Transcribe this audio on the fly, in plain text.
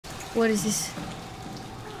What is this?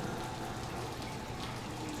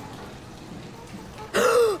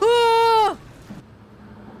 Oh!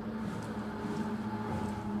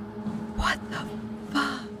 What the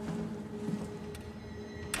fuck?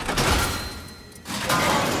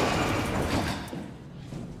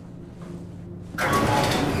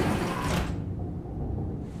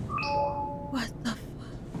 What the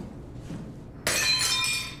fuck?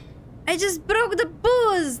 I just broke the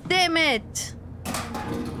booze! Damn it!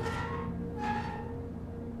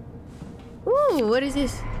 Ooh, what is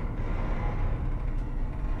this?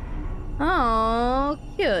 Oh,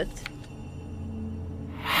 cute.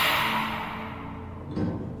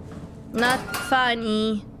 Not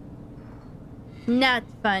funny. Not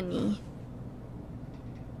funny.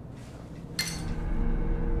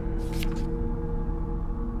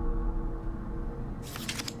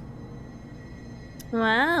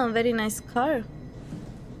 Wow, very nice car.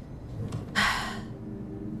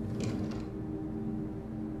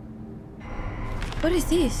 What is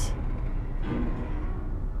this?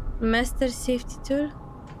 Master safety tool?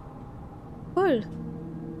 Cool.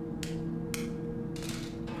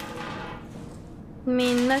 I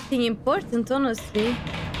mean, nothing important, honestly.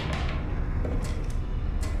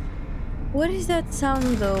 What is that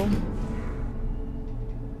sound, though?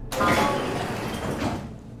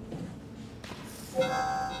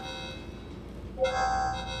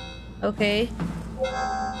 Okay.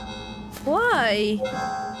 Why?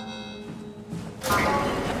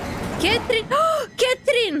 Catherine! Oh,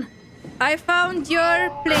 Catherine! I found your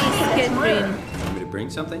place, Catherine. Want me to bring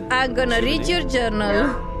something? I'm gonna read your journal.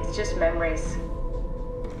 No, it's just memories.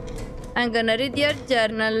 I'm gonna read your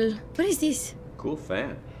journal. What is this? Cool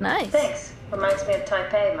fan. Nice. Thanks. Reminds me of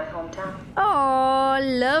Taipei, my hometown. Oh,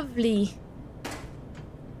 lovely.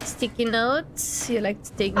 Sticky notes. You like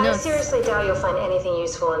to take I notes. seriously doubt you'll find anything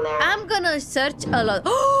useful in there. I'm gonna search a lot.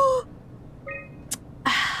 Oh!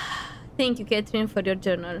 Thank you, Catherine, for your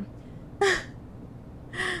journal.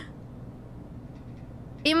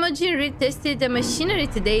 Imogen retested the machinery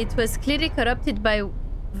today. It was clearly corrupted by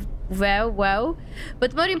wow.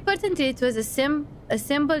 But more importantly, it was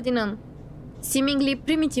assembled in a seemingly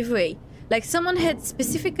primitive way. Like someone had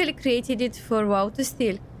specifically created it for WoW to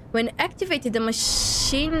steal. When activated, the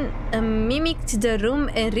machine mimicked the room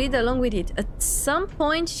and read along with it. At some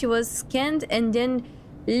point, she was scanned and then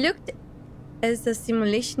looked as the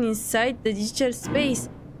simulation inside the digital space.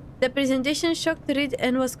 The presentation shocked the read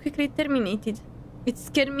and was quickly terminated. It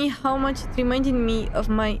scared me how much it reminded me of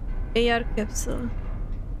my AR capsule.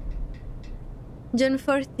 June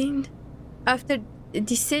 14th. After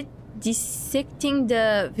dissecting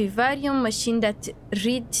the vivarium machine that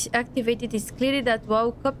Reed activated, it's clear that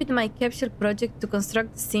WoW copied my capsule project to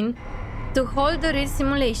construct the scene to hold the real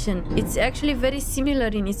simulation. It's actually very similar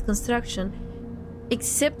in its construction,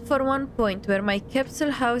 except for one point where my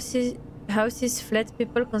capsule houses flat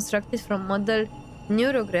people constructed from model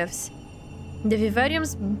neurographs. The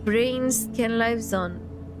vivarium's brains can live zone.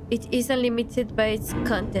 It is unlimited by its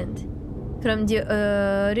content. From the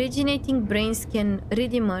originating brains can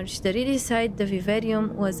read-emerge. The read inside the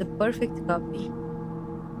vivarium was a perfect copy.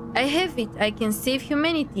 I have it. I can save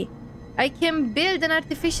humanity. I can build an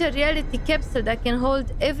artificial reality capsule that can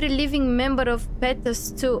hold every living member of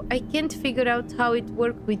Pathos too. I can't figure out how it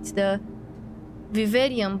works with the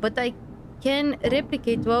vivarium, but I can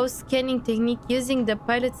replicate WoW's scanning technique using the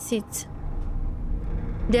pilot seats.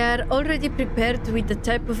 They are already prepared with the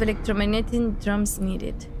type of electromagnetic drums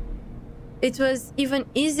needed. It was even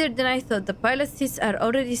easier than I thought. The pilot seats are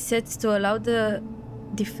already set to allow the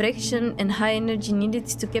diffraction and high energy needed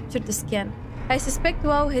to capture the scan. I suspect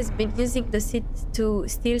WoW has been using the seat to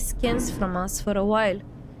steal scans from us for a while.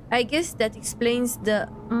 I guess that explains the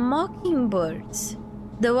mockingbirds.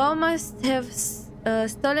 The WoW must have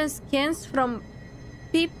stolen scans from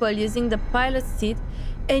people using the pilot seat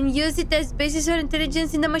and use it as basis for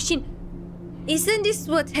intelligence in the machine. Isn't this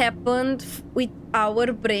what happened with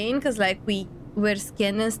our brain? Because like we were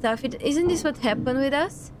scanned and stuff. Isn't this what happened with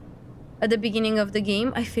us at the beginning of the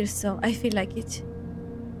game? I feel so. I feel like it.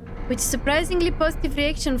 With surprisingly positive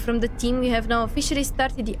reaction from the team, we have now officially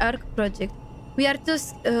started the ARC project. We are to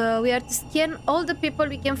scan all the people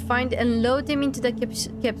we can find and load them into the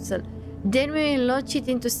capsule. Then we will launch it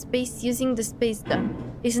into space using the space gun.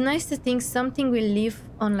 It's nice to think something will live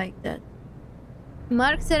on like that.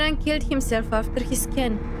 Mark Saran killed himself after his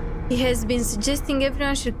scan. He has been suggesting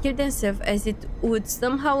everyone should kill themselves as it would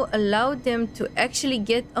somehow allow them to actually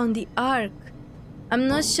get on the Ark. I'm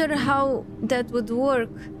not sure how that would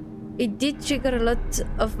work. It did trigger a lot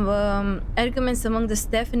of arguments among the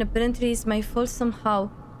staff and apparently it's my fault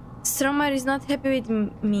somehow. SOMA is not happy with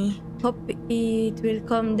me. Hope it will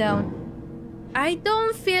calm down. I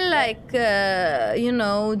don't feel like, you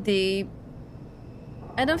know,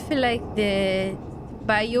 I don't feel like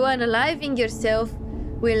by you unaliving yourself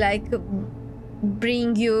will like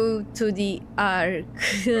bring you to the arc.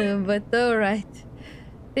 But alright.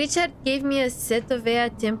 Richard gave me a set of AI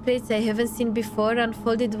templates I haven't seen before,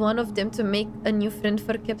 unfolded one of them to make a new friend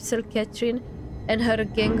for Capsule Catherine and her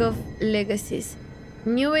gang of legacies.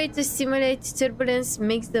 New way to simulate turbulence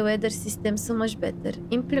makes the weather system so much better.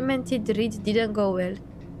 Implemented Reed didn't go well.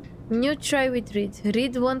 New try with Reed.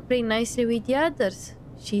 Reed won't play nicely with the others.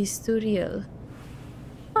 She's too real.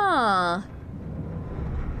 Ah.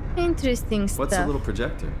 Interesting stuff. What's the little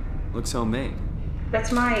projector? Looks homemade.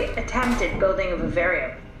 That's my attempt at building a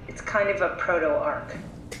vivarium. It's kind of a proto-arc.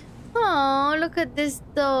 Oh, look at this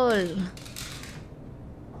doll.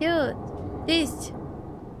 Cute. This.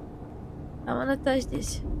 I wanna touch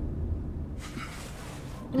this.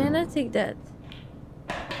 Can I not take that?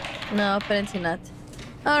 No, apparently not.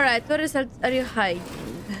 Alright, what else are you hiding?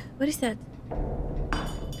 What is that? You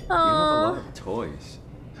have a lot of toys.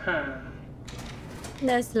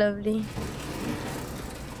 That's lovely.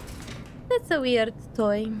 That's a weird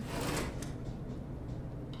toy.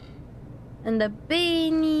 And a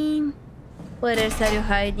Benny. What else are you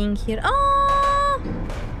hiding here? Oh!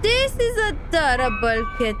 This is adorable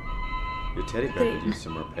cat. Your teddy bear could use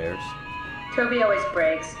some repairs. Toby always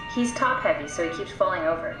breaks. He's top heavy, so he keeps falling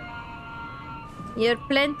over. Your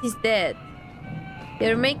plant is dead.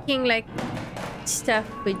 You're making like stuff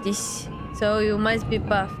with this, so you must be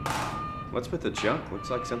buff. What's with the junk? Looks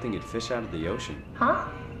like something you'd fish out of the ocean. Huh?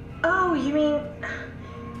 Oh, you mean...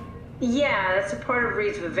 Yeah, that's a part of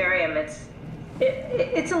Reed's vivarium.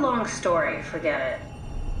 It's a long story. Forget it.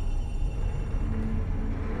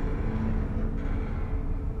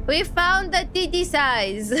 We found the titty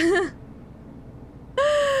size.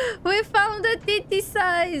 We found the titty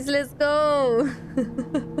size. Let's go.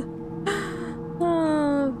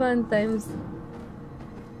 Oh, fun times.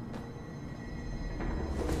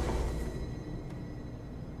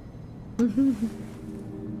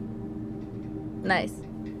 Nice.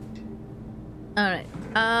 All right.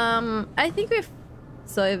 I think we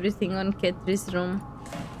saw everything on Catherine's room.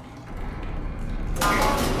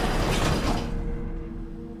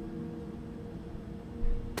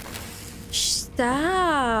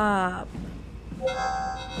 Stop.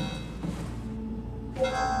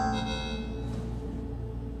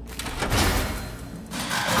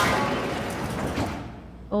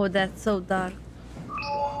 Oh, that's so dark.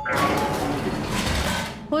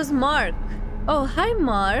 Who's Mark? Oh, hi,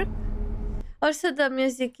 Mark. Also, the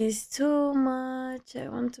music is too much. I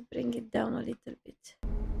want to bring it down a little bit.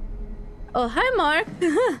 Oh, hi, Mark.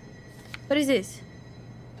 What is this?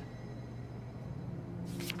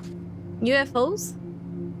 UFOs?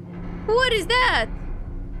 What is that?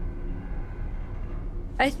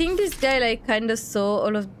 I think this guy like kind of saw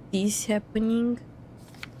all of this happening.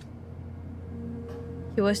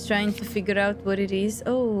 He was trying to figure out what it is.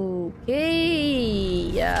 Okay.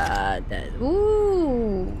 Yeah, that.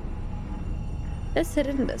 Ooh. That's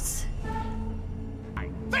horrendous. I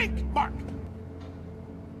think, Mark.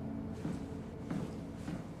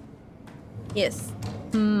 Yes,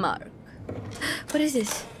 Mark. What is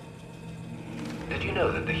this? Did you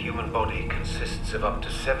know that the human body consists of up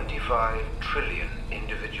to 75 trillion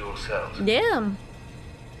individual cells? Damn.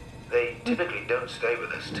 They typically don't stay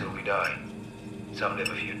with us till we die. Some live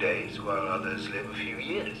a few days, while others live a few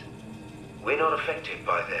years. We're not affected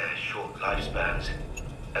by their short lifespans,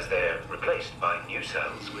 as they're replaced by new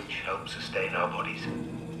cells which help sustain our bodies.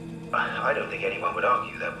 I don't think anyone would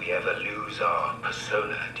argue that we ever lose our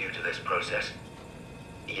persona due to this process.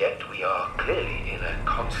 Yet we are clearly in a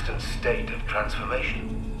constant state of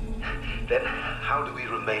transformation. Then how do we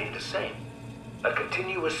remain the same? A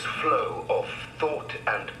continuous flow of thought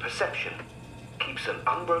and perception keeps an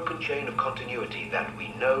unbroken chain of continuity that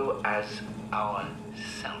we know as our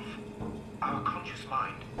self. Our conscious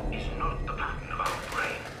mind is not the pattern of our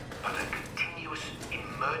brain, but a continuous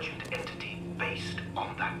emergent entity based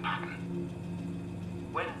on that pattern.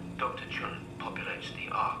 When Dr. Chun populates the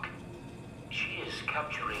Ark, she is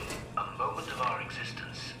capturing a moment of our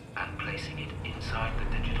existence and placing it inside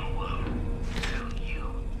the digital world. So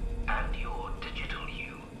you and your digital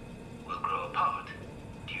you will grow apart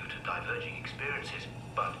due to diverging experiences,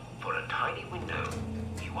 but for a tiny window,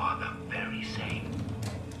 you are the very same.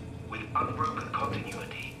 With unbroken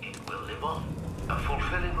continuity, it will live on. A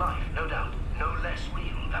fulfilling life, no doubt, no less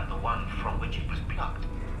real than the one from which it was plucked.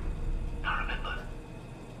 Now remember,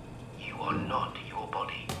 you are not your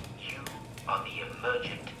body. You are the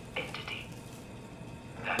emergent entity.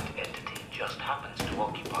 That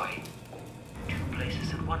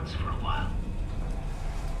balance for a while.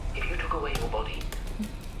 If you took away your body,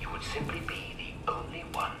 you would simply be the only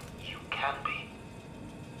one you can be.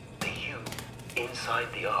 The you inside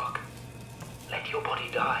the Ark. Let your body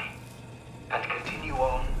die and continue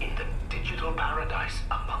on in the digital paradise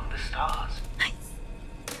among the stars. Nice.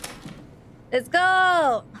 Let's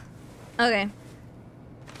go. Okay.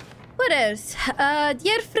 What else?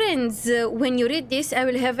 Dear friends, when you read this, I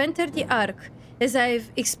will have entered the Ark. As I've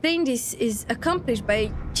explained, this is accomplished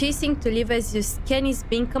by chasing to live as your scan is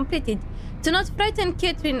being completed. Do not frighten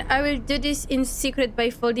Catherine. I will do this in secret by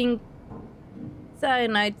folding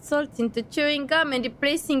cyanide salt into chewing gum and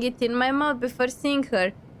replacing it in my mouth before seeing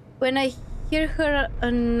her. When I hear her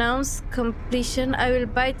announce completion, I will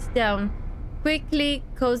bite down, quickly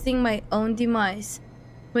causing my own demise.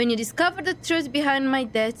 When you discover the truth behind my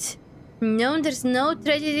death, know there's no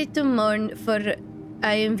tragedy to mourn, for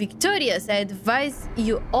I am victorious. I advise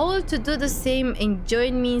you all to do the same and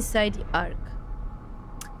join me inside the Ark.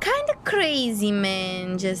 Kinda crazy,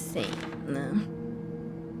 man, just saying.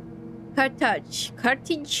 Carthage.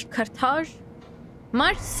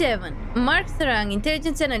 March 7. Mark Sarang,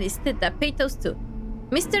 intelligence analyst, Theta, Pathos 2.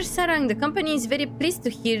 Mr. Sarang, the company is very pleased to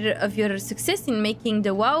hear of your success in making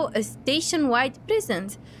the WoW a station-wide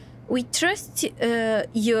presence. We trust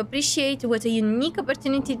you appreciate what a unique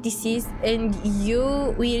opportunity this is, and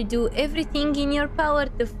you will do everything in your power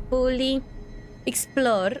to fully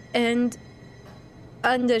explore and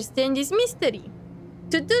understand this mystery.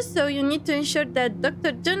 To do so, you need to ensure that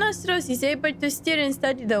Dr. Jonas Ross is able to steer and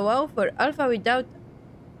study the WoW for Alpha without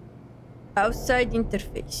outside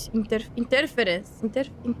interference.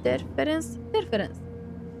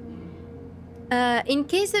 In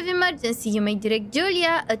case of emergency, you may direct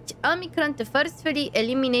Julia at Omicron to forcefully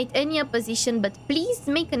eliminate any opposition, but please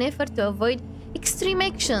make an effort to avoid extreme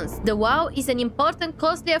actions. The WoW is an important,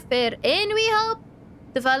 costly affair, and we hope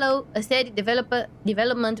to follow a steady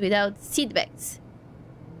development without setbacks.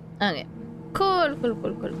 Okay. Cool.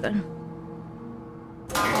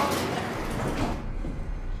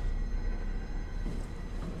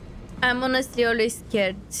 I'm honestly always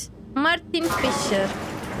scared. Martin Fisher.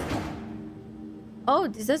 Oh,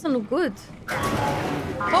 this doesn't look good.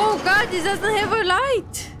 Oh god, this doesn't have a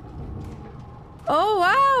light. Oh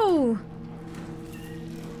wow.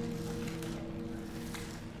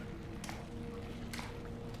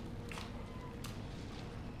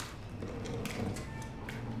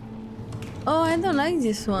 Oh, I don't like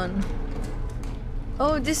this one.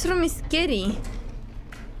 Oh, this room is scary.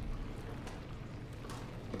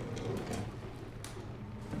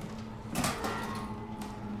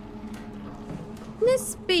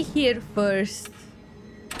 Let's be here first.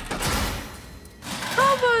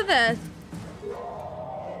 How about that?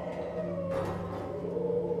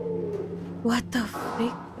 What the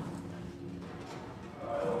freak?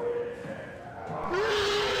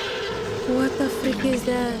 What the freak is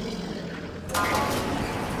that?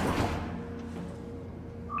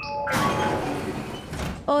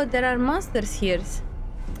 Oh, there are monsters here.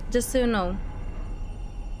 Just so you know.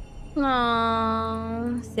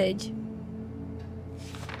 Aww, Sage.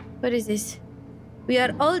 What is this? We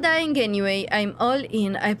are all dying anyway. I'm all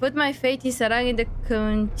in. I put my faith in Sarang in the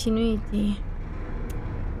continuity.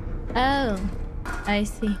 Oh, I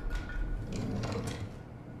see.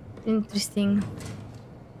 Interesting.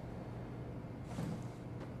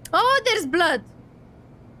 Oh, there's blood.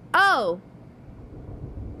 Oh.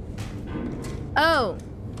 Oh.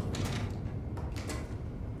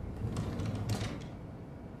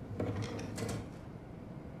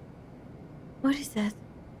 What is that?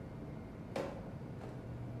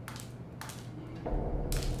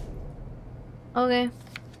 Okay.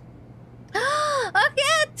 A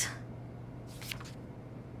cat!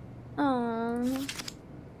 Oh.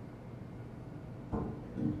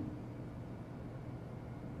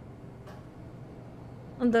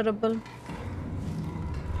 Adorable.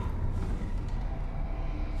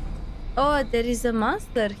 Oh, there is a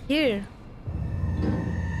monster here.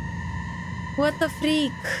 What a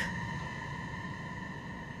freak.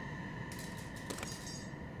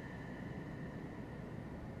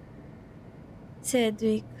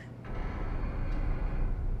 Sedgwick.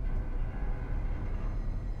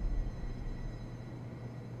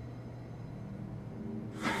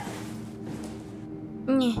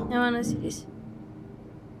 I wanna see this.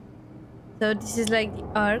 So this is like the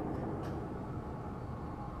Ark.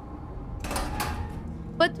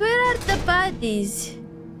 But where are the bodies?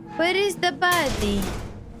 Where is the body?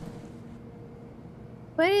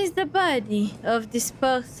 Where is the body of this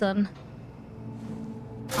person?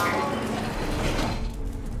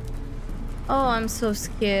 Oh, I'm so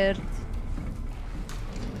scared.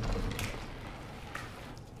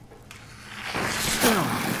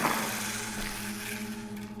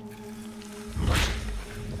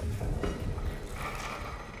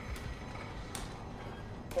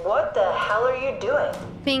 you doing?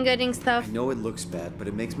 Fingering stuff. I know it looks bad, but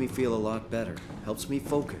it makes me feel a lot better. Helps me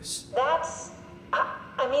focus.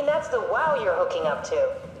 I mean, that's the wow you're hooking up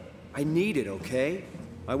to. I need it, okay?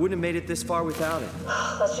 I wouldn't have made it this far without it.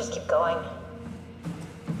 Let's just keep going.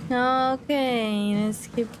 Okay, let's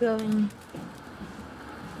keep going.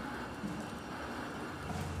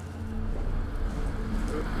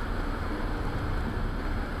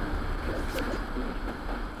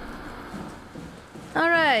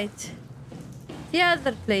 Alright. The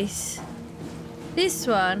other place. This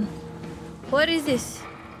one. What is this?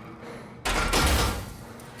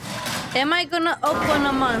 Am I gonna open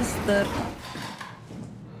a monster?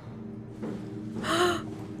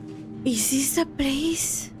 Is this a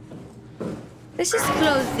place? Let's just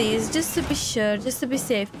close these, just to be sure, just to be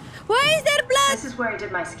safe. Why is there blood? This is where I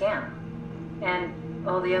did my scan. And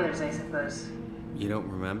all the others, I suppose. You don't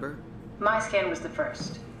remember? My scan was the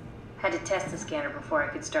first. Had to test the scanner before I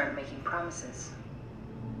could start making promises.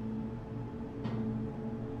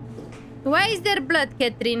 Why is there blood,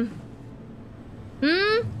 Catherine?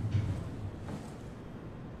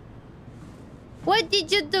 What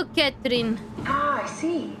did you do, Catherine? Ah, I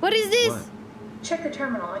see. What is this? What? Check the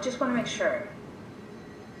terminal. I just want to make sure.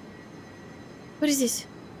 What is this?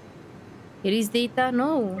 It is data?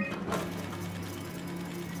 No.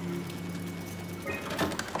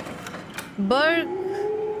 Berg.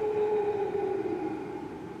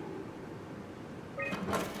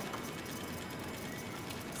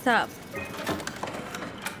 Stop.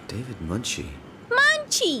 David Munchie.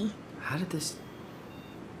 Munchie! How did this...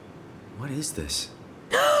 What is this?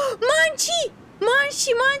 Munchie!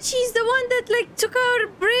 Munchie is the one that like took our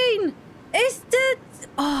brain. Is that...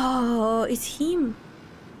 Oh, it's him.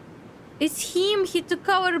 It's him. He took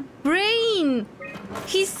our brain.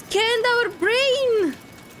 He scanned our brain.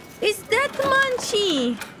 Is that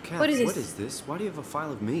Munchie? Kat, What is this? What is this? Why do you have a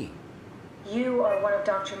file of me? You are one of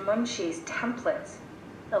Dr. Munchie's templates.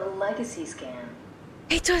 A legacy scan.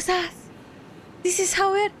 It was us. This is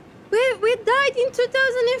how we died in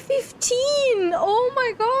 2015. Oh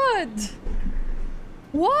my god.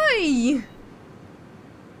 Why?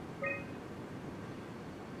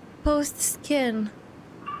 Post scan.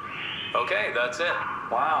 Okay, that's it.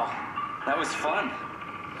 Wow, that was fun.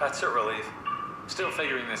 That's a relief. Still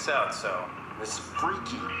figuring this out, so... This is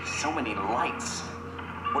freaky. So many lights.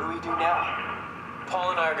 What do we do now?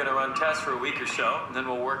 Paul and I are going to run tests for a week or so, and then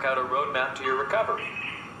we'll work out a roadmap to your recovery.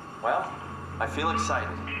 Well, I feel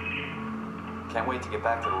excited. Can't wait to get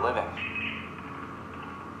back to the living.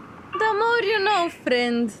 The more you know,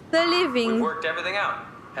 friend. The We've living. worked everything out.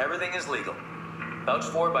 Everything is legal. Vouched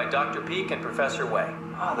for by Dr. Peak and Professor Way.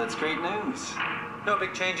 Oh, that's great news. No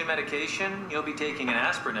big change in medication. You'll be taking an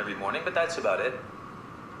aspirin every morning, but that's about it.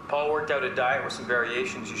 Paul worked out a diet with some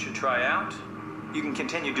variations you should try out. You can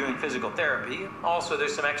continue doing physical therapy. Also,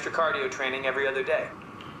 there's some extra cardio training every other day.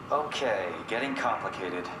 Okay, getting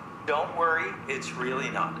complicated. Don't worry, it's really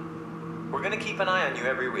not. We're going to keep an eye on you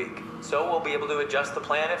every week, so we'll be able to adjust the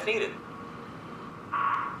plan if needed.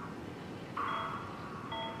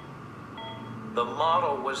 The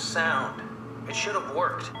model was sound. It should have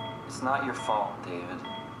worked. It's not your fault, David.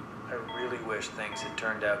 I really wish things had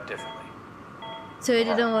turned out differently. So it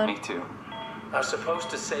didn't Me work. too. I was supposed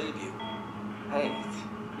to save you. Hey,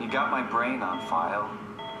 you got my brain on file.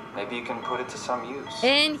 Maybe you can put it to some use.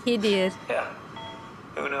 And he did. Yeah,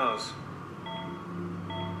 who knows?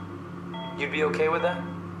 You'd be okay with that?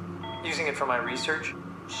 Using it for my research?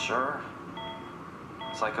 Sure.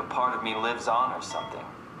 It's like a part of me lives on or something.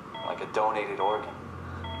 Like a donated organ.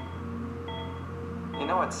 You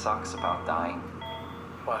know what sucks about dying?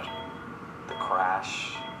 What? The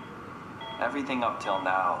crash. Everything up till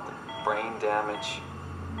now. The brain damage.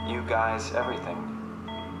 You guys, everything.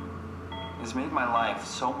 Has made my life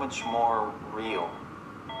so much more real.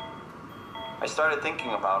 I started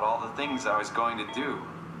thinking about all the things I was going to do.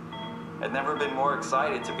 I'd never been more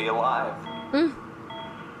excited to be alive.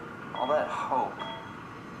 All that hope.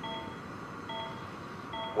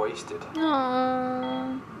 Wasted.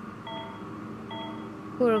 Aww.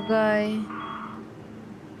 Poor guy.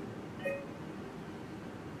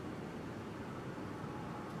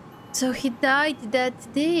 So he died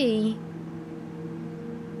that day.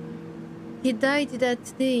 He died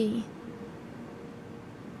that day.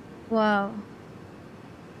 Wow.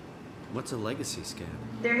 What's a legacy scan?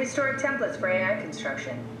 They're historic templates for AI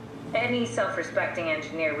construction. Any self-respecting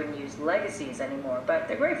engineer wouldn't use legacies anymore, but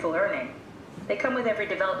they're great for learning. They come with every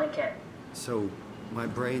development kit. So, my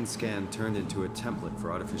brain scan turned into a template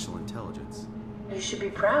for artificial intelligence. You should be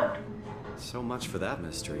proud. So much for that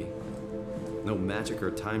mystery. No magic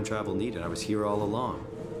or time travel needed. I was here all along.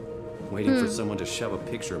 waiting for someone to shove a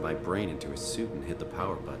picture of my brain into his suit and hit the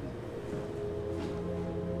power button.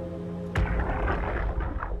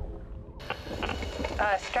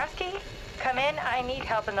 Strasky, come in. I need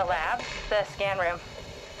help in the lab, the scan room.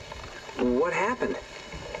 What happened?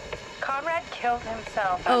 Conrad killed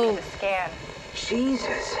himself after the scan.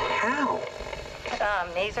 Jesus, how?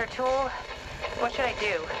 Maser tool. What should I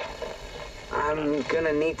do? I'm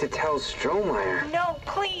gonna need to tell Strohmeyer. No,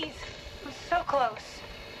 please. I'm so close.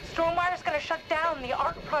 Strohmeyer's gonna shut down the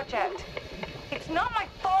ARC project. It's not my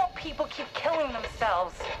fault people keep killing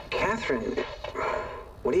themselves. Catherine,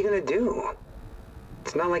 what are you gonna do?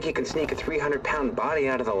 It's not like you can sneak a 300-pound body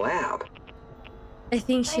out of the lab. I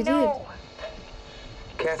think she did.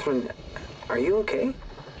 Catherine, are you okay?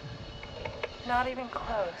 Not even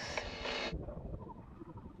close.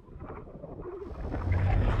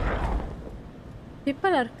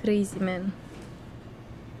 People are crazy, man.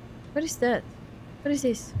 What is that? What is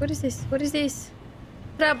this? What is this? What is this?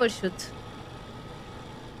 Troubleshoot.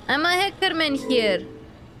 I'm a hacker man here.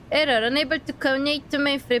 Error, unable to connect to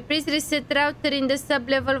mainframe. Please reset router in the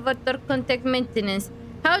sub-level water contact maintenance.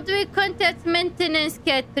 How do we contact maintenance,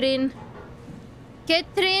 Catherine?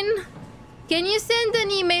 Catherine? Can you send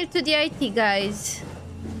an email to the IT guys?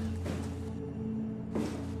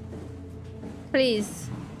 Please.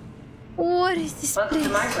 What is this Welcome place?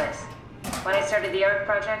 to my place. When I started the ARC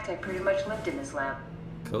project, I pretty much lived in this lab.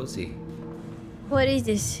 Cozy. What is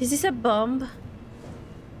this? Is this a bomb?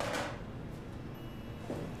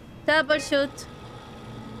 Troubleshoot.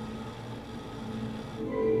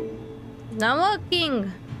 Not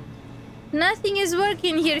working. Nothing is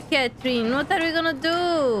working here, Catherine. What are we gonna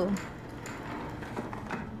do?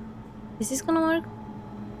 Is this gonna work?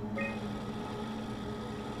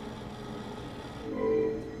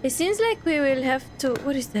 It seems like we will have to...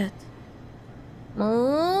 What is that?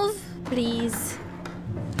 Move, please.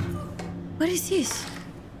 What is this?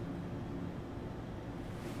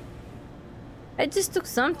 I just took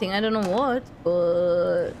something. I don't know what,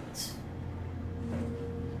 but...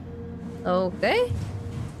 Okay.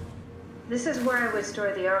 This is where I would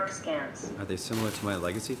store the ARC scans. Are they similar to my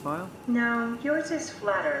legacy file? No, yours is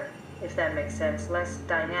flatter, if that makes sense. Less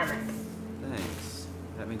dynamic. Thanks.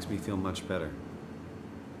 That makes me feel much better.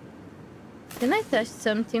 Can I touch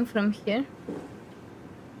something from here?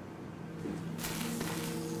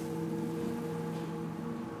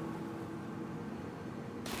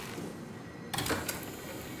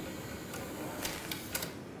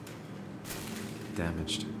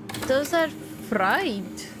 Damaged. Those are fried.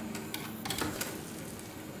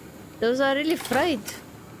 Those are really fried.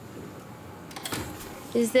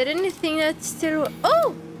 Is there anything that's still...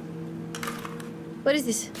 Oh! What is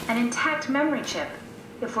this? An intact memory chip.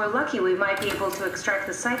 If we're lucky, we might be able to extract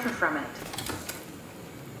the cipher from it.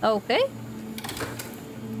 Okay.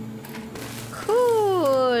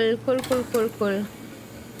 Cool. Cool.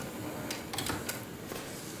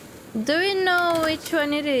 Do we know which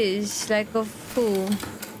one it is? Like of who?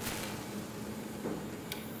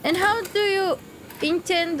 And how do you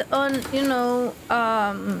intend on, you know,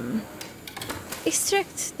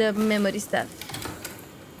 extract the memory stuff?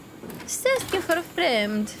 Just asking for a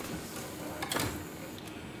friend.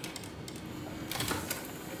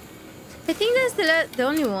 I think that's the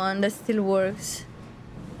only one that still works.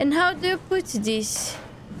 And how do you put this?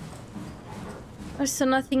 Also,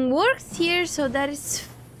 nothing works here, so that is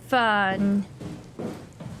fun.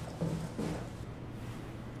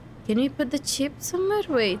 Can we put the chip somewhere?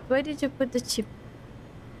 Wait, why did you put the chip?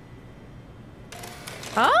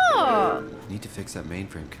 Oh! Need to fix that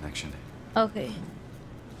mainframe connection. Okay.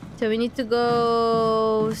 So we need to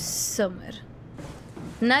go somewhere.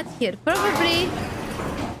 Not here. Probably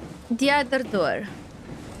the other door.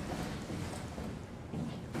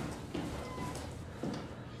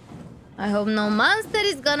 I hope no monster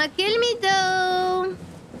is gonna kill me though.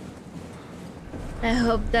 I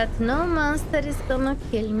hope that no monster is gonna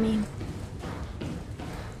kill me.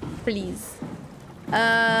 Please.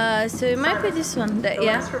 So it might be this one. The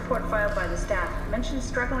last report filed by the staff mentioned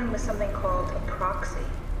struggling with something called a proxy.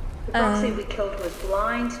 The proxy we killed was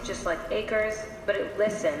blind, just like Akers, but it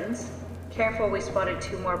listens. Careful, we spotted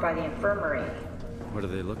 2 more by the infirmary. What do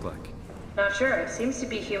they look like? Not sure. It seems to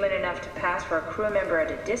be human enough to pass for a crew member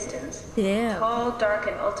at a distance. Yeah. Tall, dark,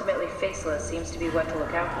 and ultimately faceless seems to be what to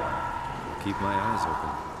look out for. Keep my eyes open.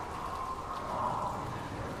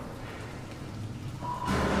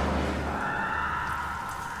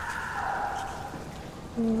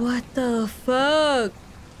 What the fuck?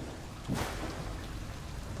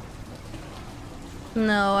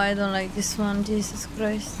 No, I don't like this one. Jesus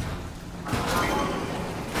Christ.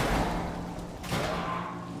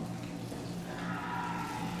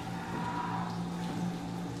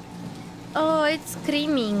 it's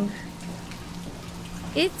screaming.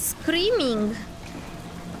 It's screaming.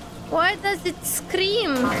 Why does it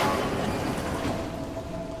scream?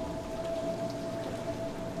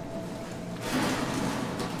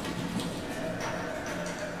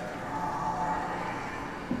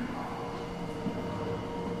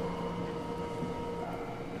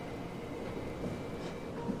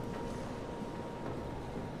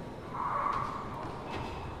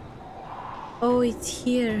 Oh, it's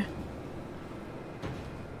here.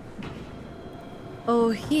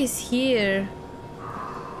 Oh, he's here.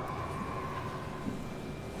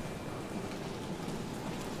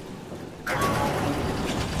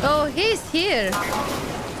 Oh, he's here.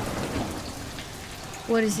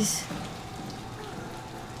 What is this?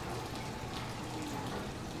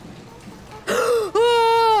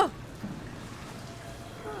 Oh!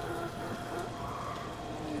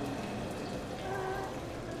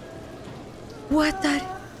 What are...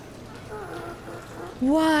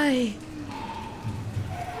 Why?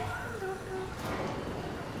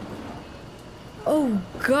 Oh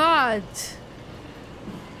God!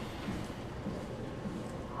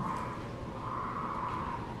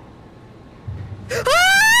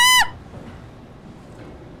 Ah!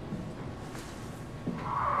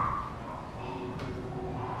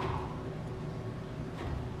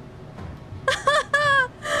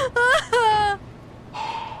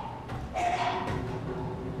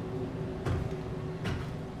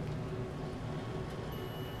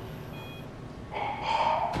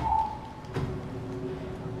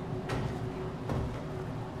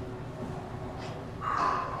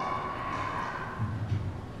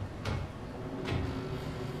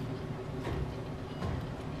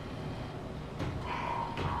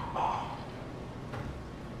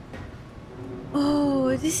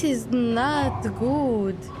 Oh, this is not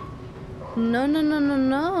good. No, no, no, no,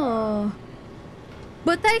 no.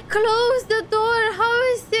 But I closed the door. How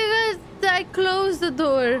is it that I closed the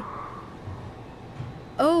door?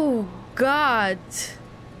 Oh, God.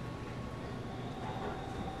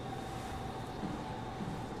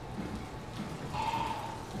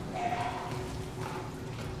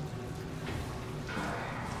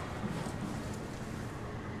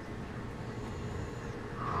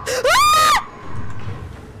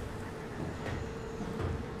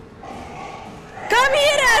 Come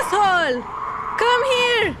here, asshole! Come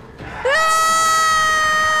here! Ah!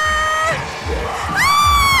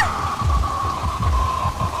 Ah!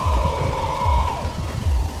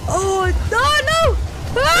 Oh, no, no!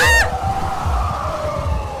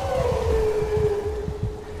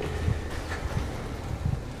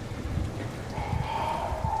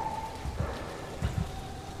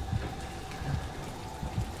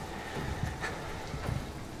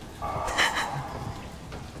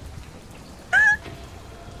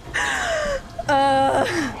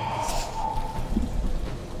 Ah!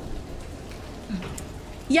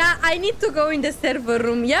 Yeah, I need to go in the server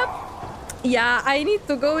room. Yep. Yeah, I need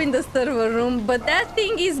to go in the server room, but that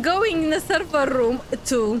thing is going in the server room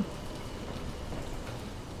too.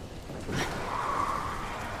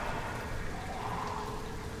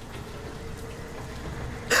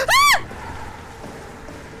 Ah!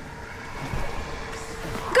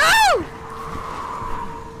 Go!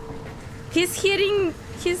 He's hearing.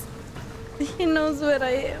 He knows where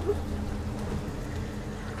I am.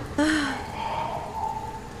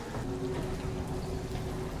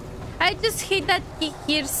 I just hate that he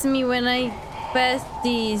hears me when I pass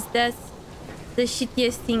these. That's the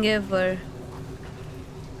shittiest thing ever.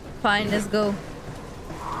 Fine, let's go.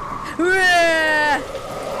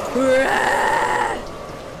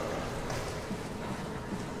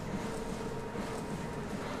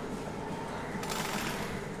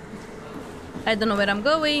 I don't know where I'm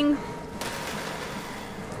going.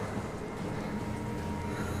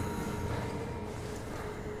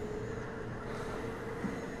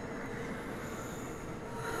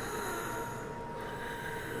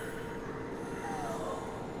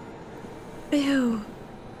 Ew.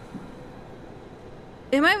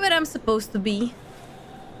 Am I where I'm supposed to be?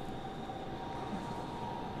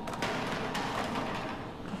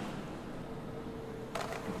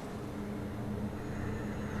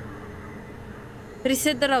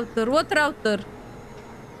 Reset the router. What router?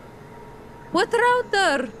 What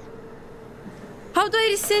router? How do I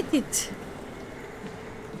reset it?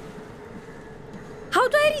 How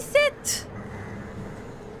do I reset?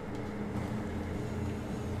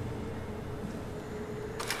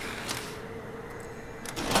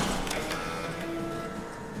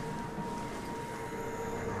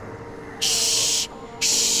 Shh.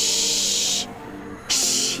 Shh.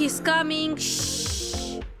 Shh. He's coming.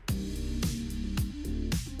 Shh.